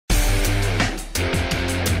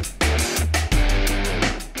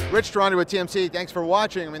Rich Tehrani with TMC, thanks for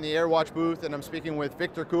watching. I'm in the Airwatch booth and I'm speaking with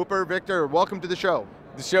Victor Cooper. Victor, welcome to the show.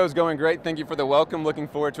 The show's going great. Thank you for the welcome. Looking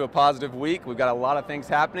forward to a positive week. We've got a lot of things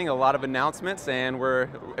happening, a lot of announcements, and we're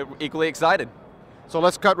equally excited. So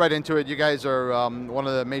let's cut right into it. You guys are one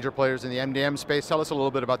of the major players in the MDM space. Tell us a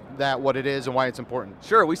little bit about that, what it is and why it's important.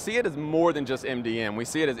 Sure, we see it as more than just MDM. We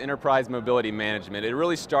see it as enterprise mobility management. It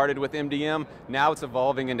really started with MDM. Now it's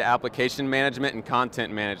evolving into application management and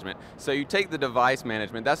content management. So you take the device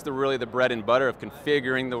management, that's really the bread and butter of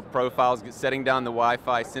configuring the profiles, setting down the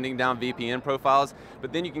Wi-Fi, sending down VPN profiles,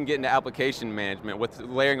 but then you can get into application management with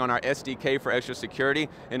layering on our SDK for extra security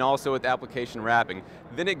and also with application wrapping.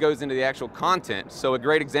 Then it goes into the actual content. So a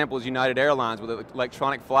great example is United Airlines with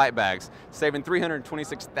electronic flight bags, saving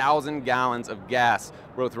 326,000 gallons of gas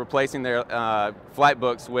with replacing their flight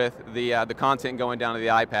books with the content going down to the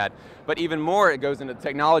iPad. But even more, it goes into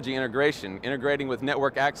technology integration, integrating with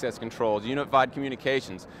network access controls, unified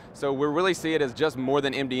communications. So we really see it as just more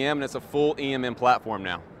than MDM, and it's a full EMM platform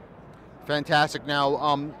now. Fantastic.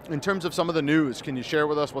 Now, in terms of some of the news, can you share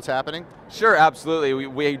with us what's happening? Sure, absolutely.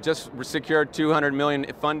 We just secured $200 million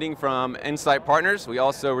funding from Insight Partners. We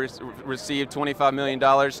also received $25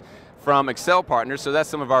 million from Excel Partners, so that's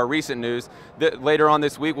some of our recent news. Later on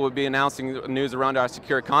this week, we'll be announcing news around our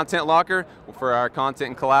secure content locker for our content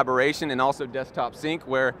and collaboration, and also desktop sync,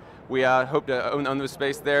 where we hope to own the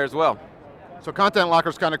space there as well. So Content Locker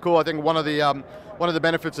is kind of cool. I think one of the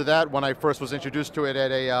benefits of that, when I first was introduced to it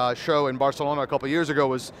at a show in Barcelona a couple of years ago,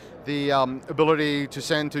 was the ability to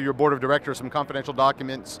send to your board of directors some confidential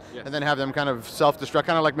documents, yes, and then have them kind of self-destruct,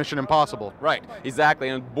 kind of like Mission Impossible. Right, exactly.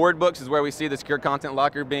 And board books is where we see the secure content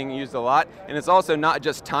locker being used a lot. And it's also not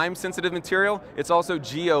just time-sensitive material, it's also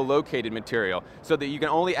geo-located material, so that you can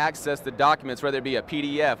only access the documents, whether it be a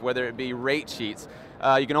PDF, whether it be rate sheets.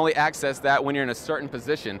 You can only access that when you're in a certain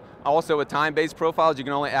position. Also with time-based profiles, you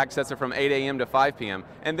can only access it from 8 a.m. to 5 p.m.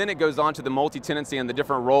 And then it goes on to the multi-tenancy and the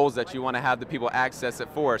different roles that you want to have the people access it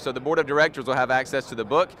for. So the board of directors will have access to the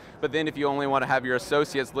book, but then if you only want to have your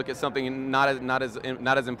associates look at something not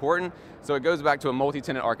as important, so it goes back to a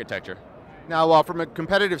multi-tenant architecture. Now, from a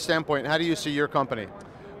competitive standpoint, how do you see your company?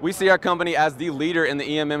 We see our company as the leader in the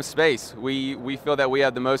EMM space. We feel that we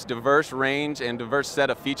have the most diverse range and diverse set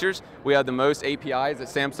of features. We have the most APIs that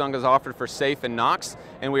Samsung has offered for Safe and Knox,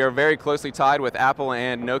 and we are very closely tied with Apple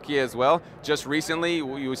and Nokia as well. Just recently,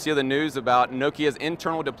 you see the news about Nokia's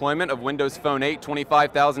internal deployment of Windows Phone 8,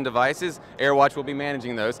 25,000 devices. Airwatch will be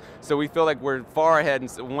managing those. So we feel like we're far ahead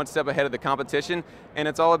and one step ahead of the competition, and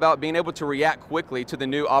it's all about being able to react quickly to the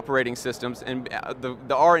new operating systems, and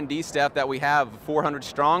the R&D staff that we have, 400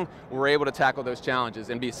 strong, we're able to tackle those challenges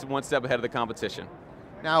and be one step ahead of the competition.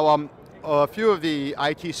 Now, a few of the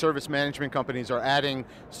IT service management companies are adding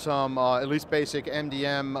some at least basic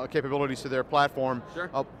MDM capabilities to their platform. Sure.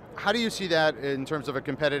 How do you see that in terms of a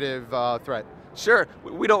competitive threat? Sure,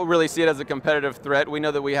 we don't really see it as a competitive threat. We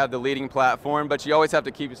know that we have the leading platform, but you always have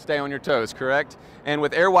to stay on your toes, correct? And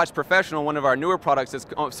with Airwatch Professional, one of our newer products is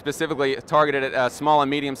specifically targeted at a small and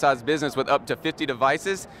medium-sized business with up to 50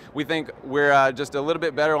 devices. We think we're just a little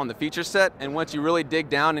bit better on the feature set, and once you really dig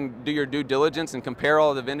down and do your due diligence and compare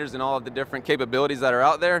all of the vendors and all of the different capabilities that are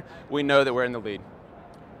out there, we know that we're in the lead.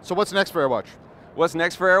 So what's next for Airwatch? What's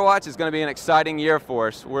next for Airwatch is going to be an exciting year for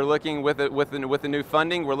us. We're looking with the new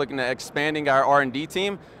funding, we're looking at expanding our R&D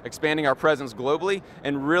team, expanding our presence globally,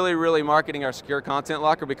 and really marketing our secure content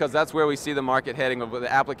locker, because that's where we see the market heading with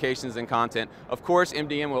the applications and content. Of course,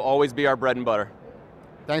 MDM will always be our bread and butter.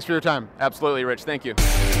 Thanks for your time. Absolutely, Rich. Thank you.